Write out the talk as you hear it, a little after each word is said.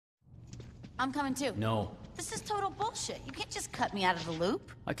I'm coming too. No. This is total bullshit. You can't just cut me out of the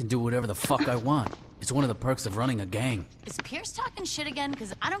loop. I can do whatever the fuck I want. It's one of the perks of running a gang. Is Pierce talking shit again?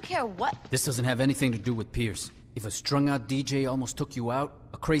 Because I don't care what. This doesn't have anything to do with Pierce. If a strung-out DJ almost took you out,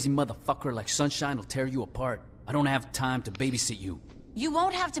 a crazy motherfucker like Sunshine will tear you apart. I don't have time to babysit you. You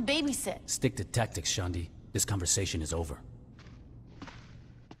won't have to babysit. Stick to tactics, Shandi. This conversation is over.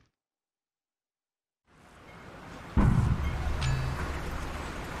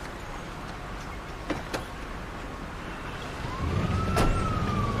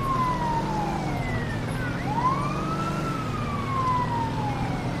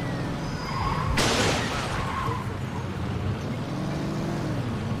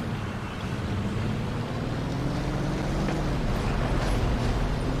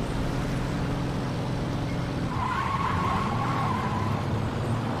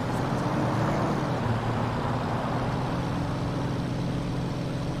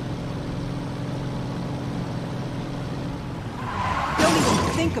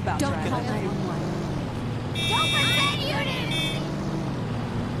 Think about driving. Don't pretend you didn't!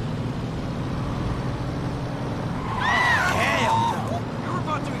 Hell no! You're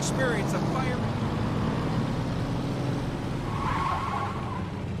about to experience a fire...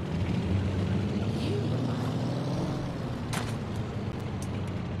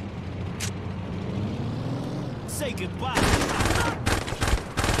 Say goodbye.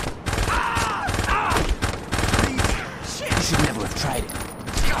 Shit! You should never have tried it.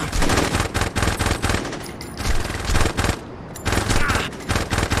 I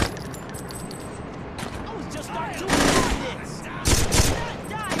was just not doing this. Not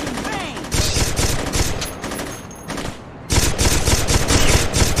die in vain.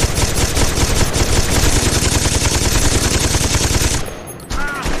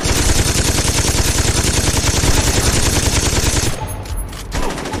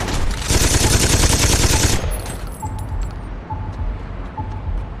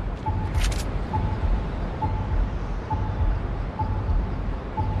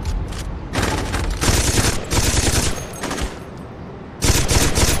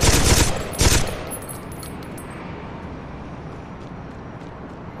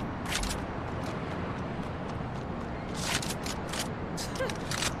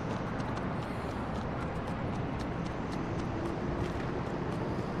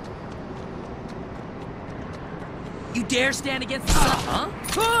 You dare stand against the sun,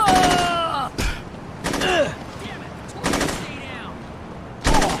 huh? Damn it! I told you to stay down.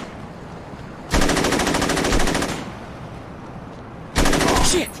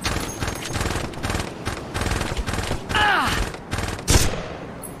 Shit! Ah!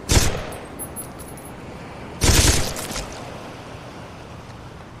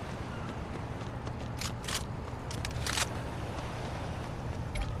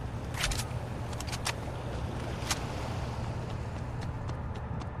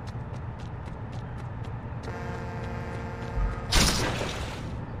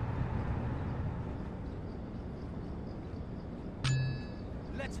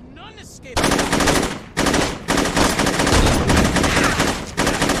 Let's none escape.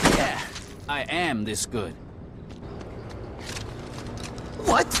 Yeah, I am this good.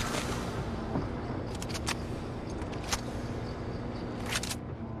 What?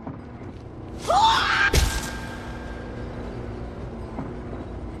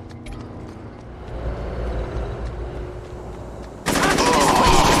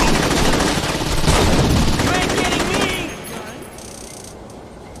 You ain't getting me!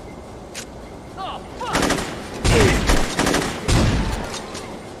 Oh, fuck!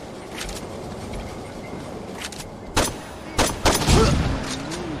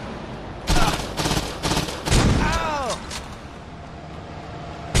 Ow!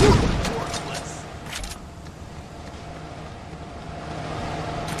 Worthless.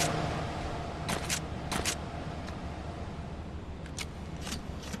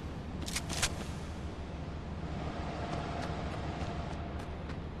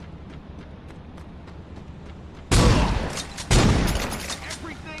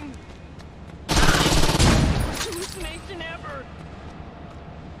 Everything. Hallucination ever.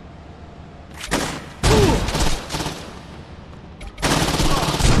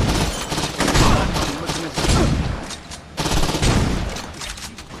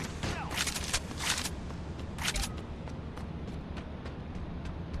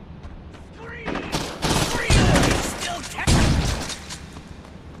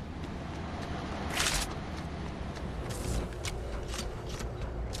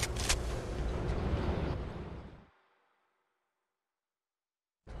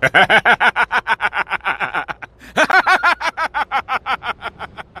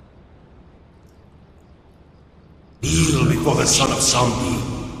 for the son of Samedi.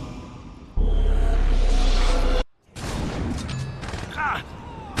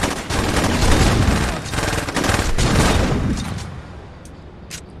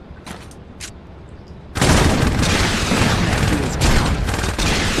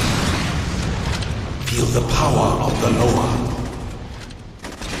 Feel the power of the Loa.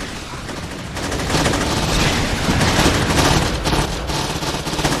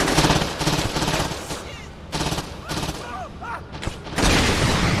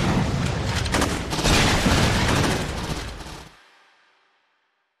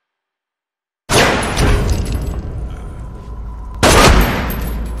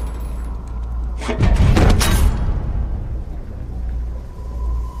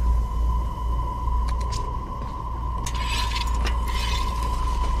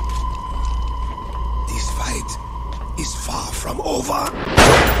 Is far from over.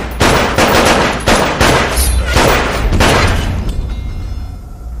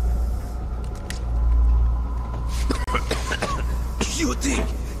 You think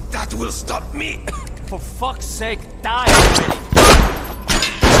that will stop me? For fuck's sake, die already!